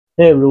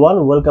Hey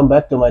everyone, welcome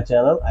back to my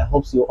channel. I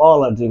hope you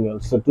all are doing well.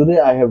 So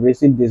today I have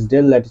received this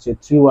Dell Latitude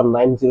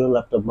 3190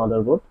 laptop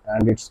motherboard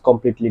and it's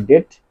completely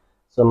dead.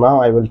 So now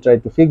I will try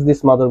to fix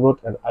this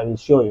motherboard and I will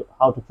show you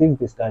how to fix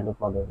this kind of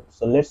motherboard.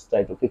 So let's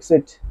try to fix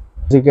it.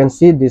 As you can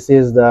see, this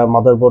is the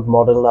motherboard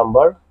model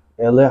number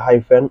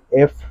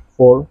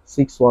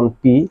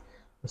LA-F461P.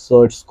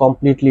 So it's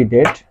completely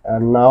dead,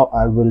 and now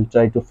I will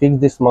try to fix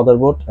this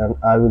motherboard and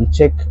I will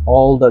check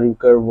all the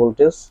required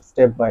voltage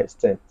step by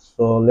step.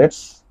 So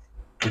let's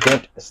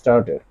get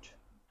started.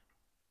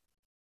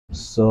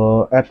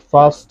 So at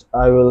first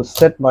I will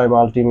set my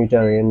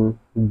multimeter in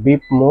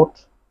beep mode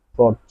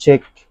for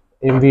check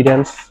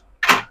impedance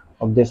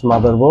of this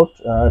motherboard.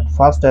 At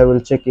first I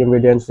will check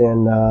impedance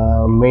in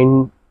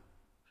main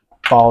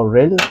power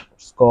rail.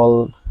 It's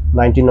called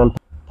 19 on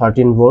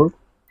 13 volt.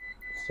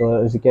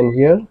 So as you can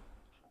hear,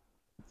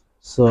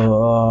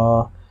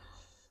 so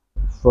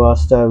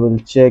first I will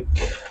check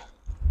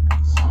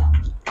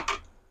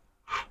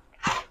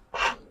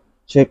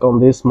on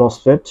this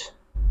MOSFET.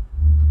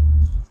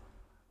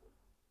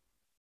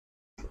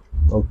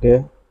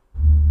 Okay,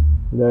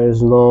 there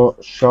is no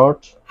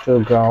short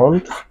to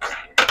ground.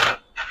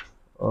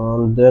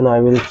 And then I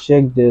will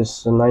check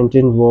this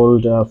 19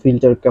 volt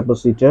filter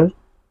capacitor.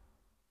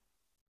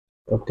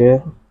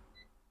 Okay,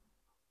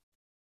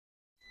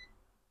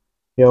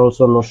 here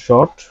also no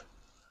short.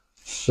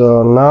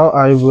 So now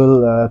I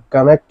will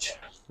connect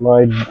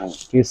my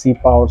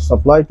DC power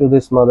supply to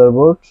this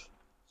motherboard.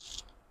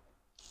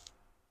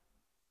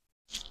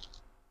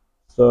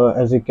 So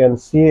as you can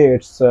see,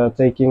 it's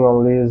taking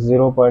only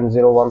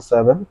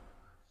 0.017.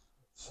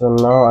 So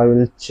now I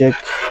will check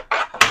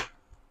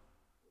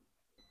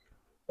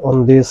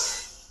on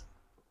this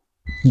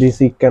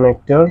DC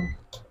connector.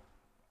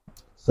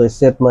 So I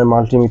set my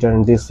multimeter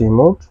in DC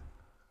mode,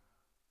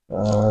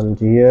 and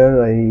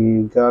here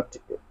I got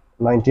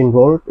 19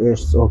 volt.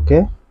 It's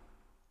okay.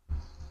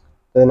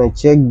 Then I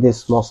check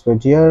this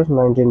MOSFET here,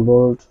 19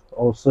 volt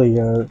also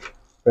here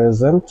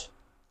present.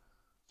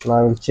 Now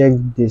I will check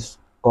this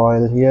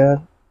coil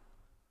here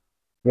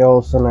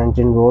also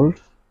 19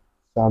 volt.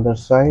 The other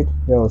side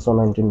here also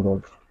 19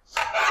 volt.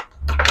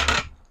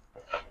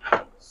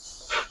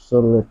 So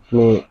let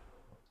me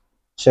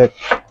check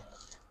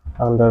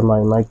under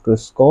my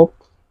microscope.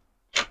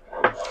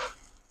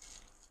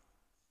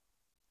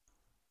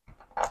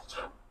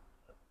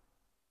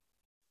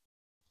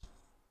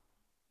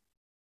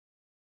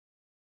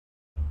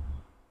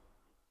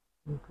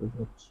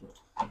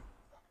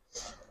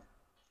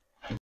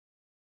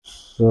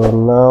 So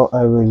now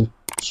I will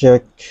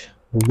check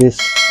this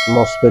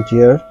MOSFET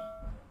here.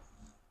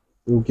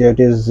 Gate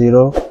is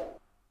 0.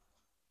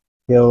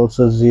 Here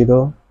also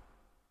 0.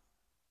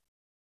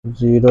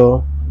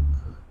 19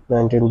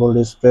 volt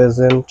is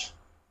present.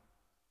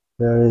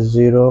 There is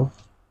 0.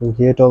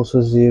 Gate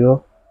also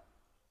 0.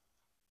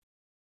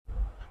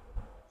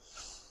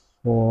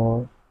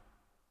 So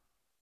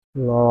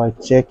now I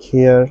check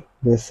here.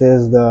 This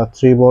is the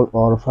 3 volt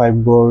or 5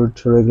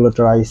 volt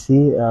regulator IC,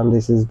 and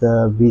this is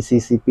the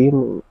VCC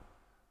pin.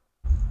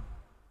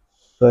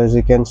 So as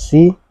you can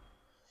see,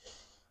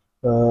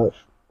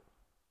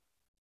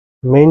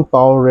 main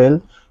power rail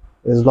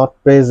is not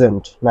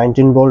present.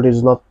 19 volt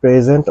is not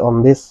present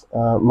on this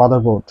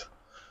motherboard.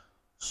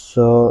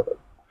 So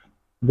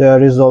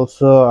there is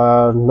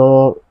also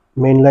no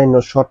mainline,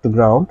 no short to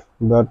ground,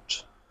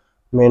 but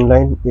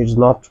mainline is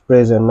not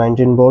present.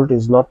 19 volt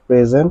is not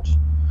present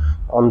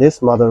on this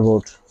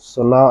motherboard.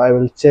 So now I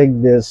will check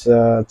this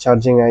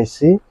charging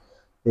IC.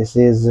 This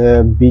is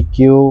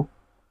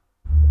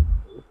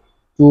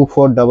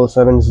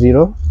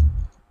bq24770.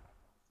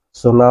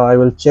 So now I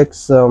will check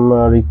some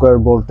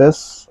required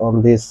voltage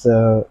on this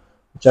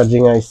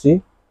charging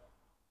IC.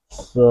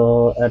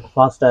 So at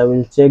first I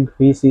will check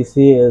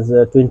VCC is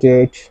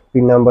 28,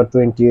 pin number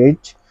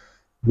 28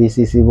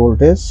 VCC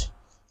voltage.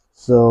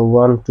 So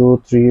 1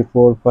 2 3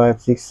 4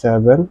 5 6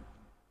 7,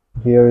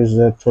 here is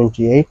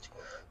 28.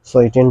 So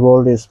 18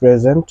 volt is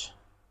present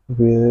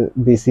with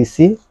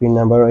VCC pin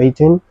number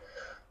 18.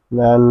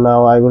 And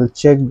now I will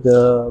check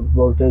the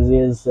voltage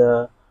is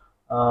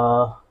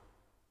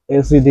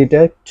AC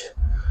detect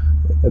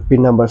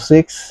pin number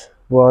 6.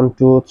 1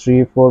 2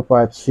 3 4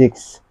 5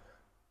 6,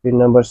 pin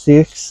number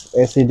 6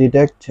 AC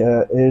detect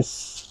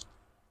is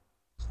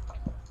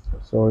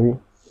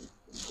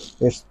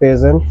it's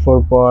present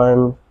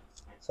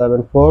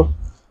 4.74.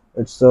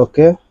 it's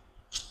okay.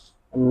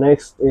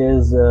 Next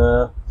is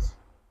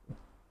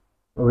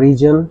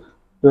region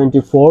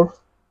 24.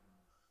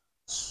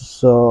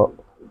 So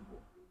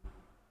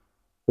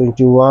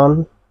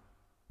 21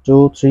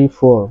 2 3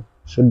 4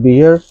 should be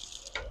here.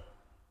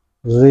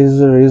 This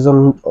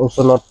region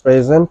also not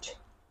present.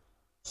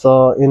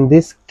 So in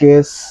this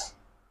case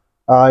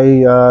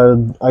I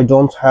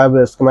don't have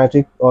a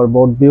schematic or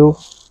board view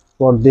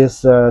for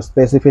this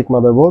specific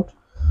motherboard.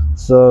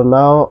 So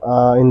now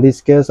in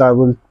this case I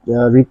will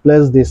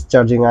replace this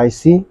charging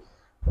IC.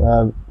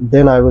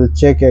 Then I will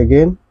check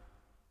again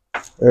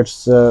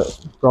it's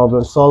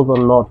problem solved or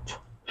not.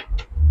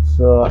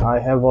 So I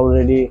have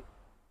already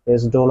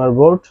this donor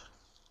board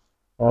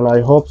and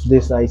I hope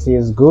this IC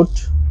is good.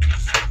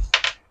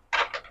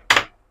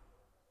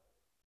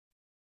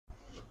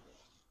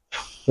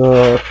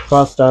 So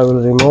first I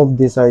will remove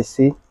this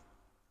IC.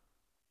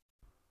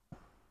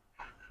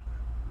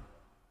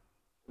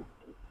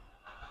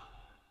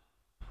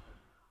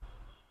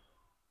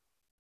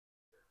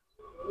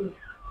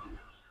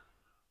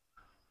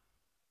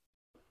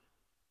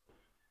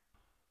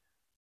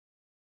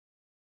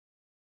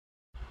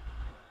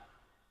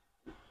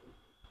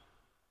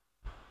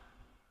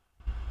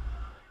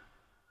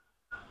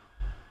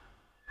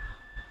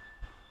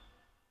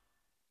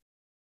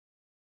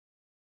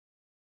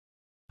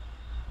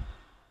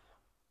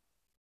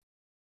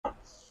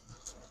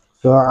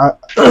 So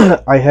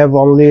I have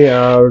only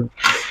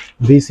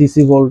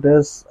VCC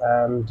voltage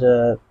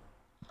and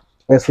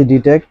AC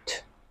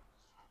detect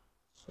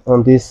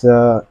on this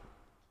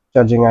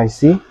charging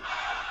IC.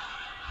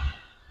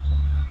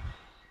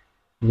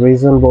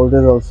 Reason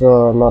voltage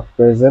also not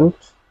present.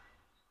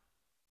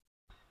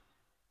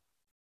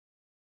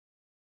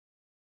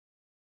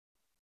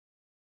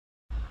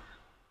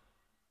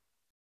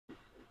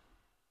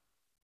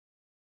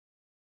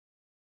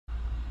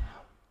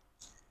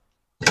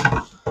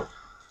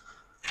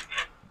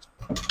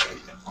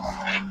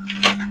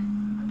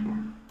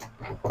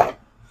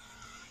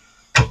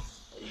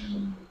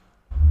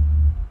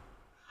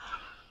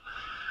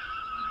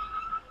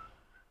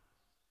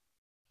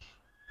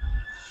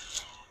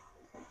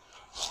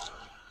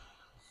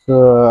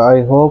 So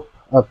I hope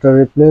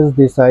after replace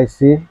this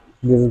IC,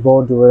 this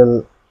board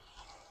will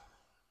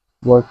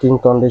working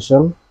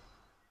condition.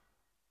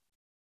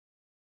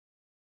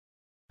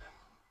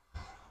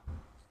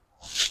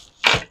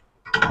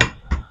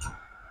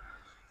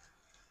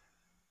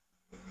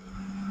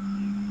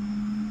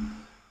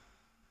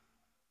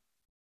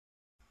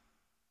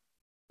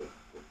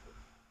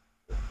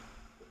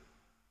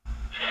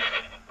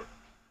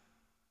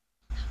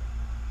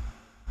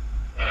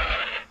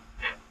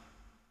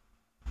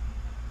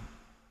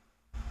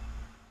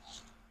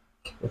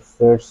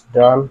 So it's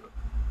done.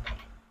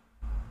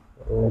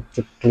 Need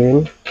to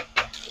clean.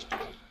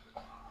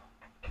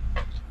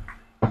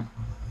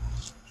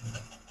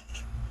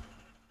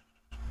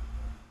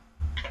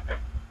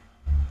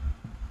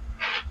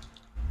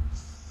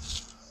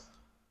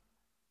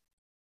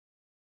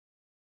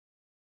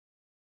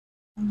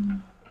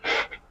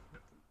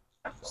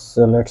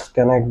 So let's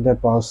connect the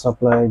power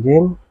supply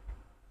again.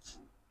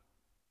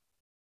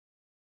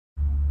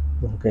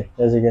 Okay,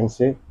 as you can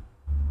see,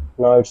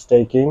 now it's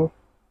taking.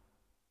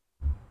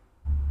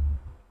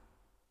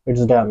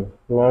 It's done.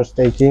 Now it's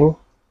taking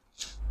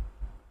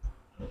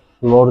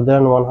more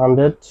than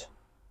 100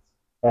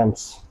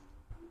 amps.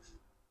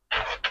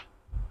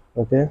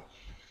 Okay,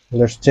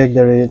 let's check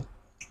the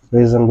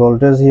reason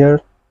voltage here.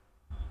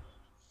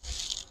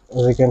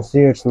 As you can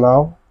see, it's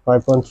now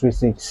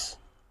 5.36,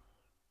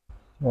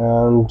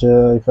 and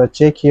if I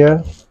check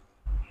here,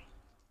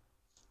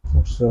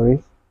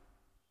 sorry,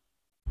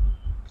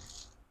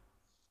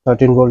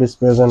 13 volt is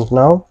present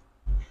now.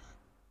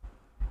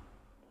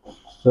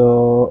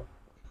 So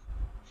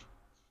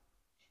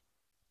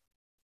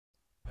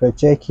if I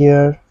check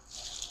here,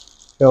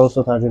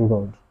 also 13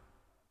 volt,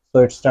 so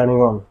it's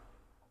turning on.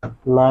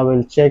 Now I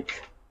will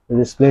check the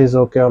display is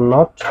okay or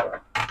not.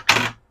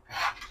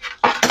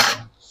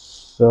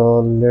 So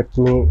let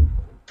me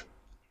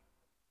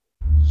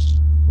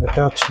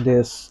attach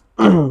this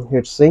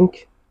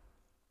heatsink.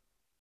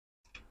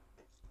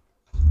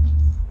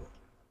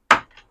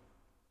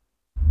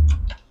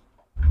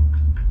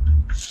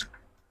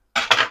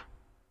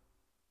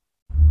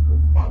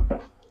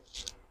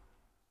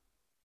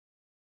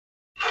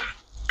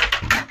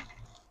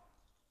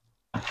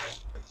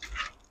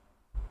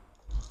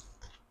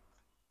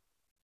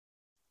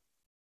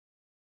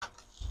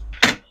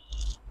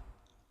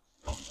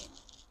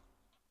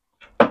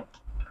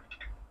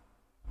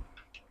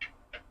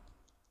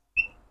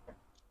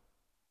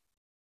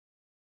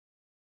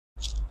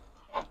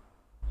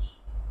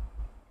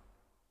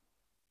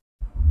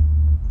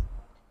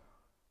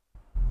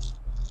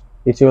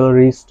 It will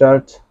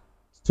restart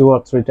 2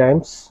 or 3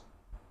 times.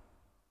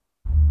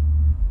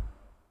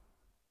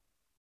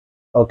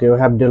 Okay, we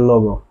have Dell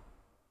logo.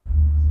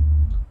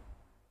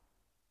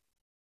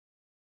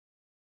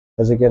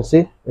 As you can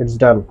see, it's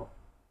done.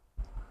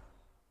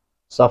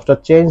 So after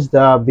change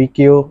the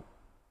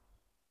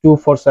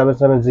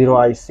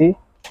bq24770 IC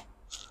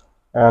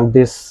and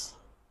this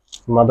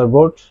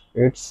motherboard,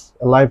 it's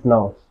alive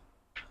now.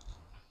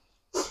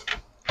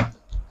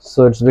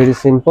 So it's very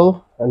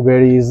simple and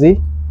very easy.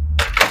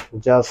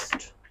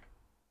 Just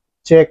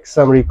check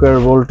some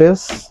required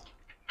voltage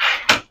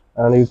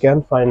and you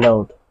can find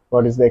out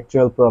what is the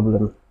actual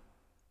problem.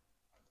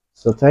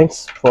 So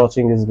thanks for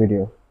watching this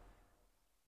video.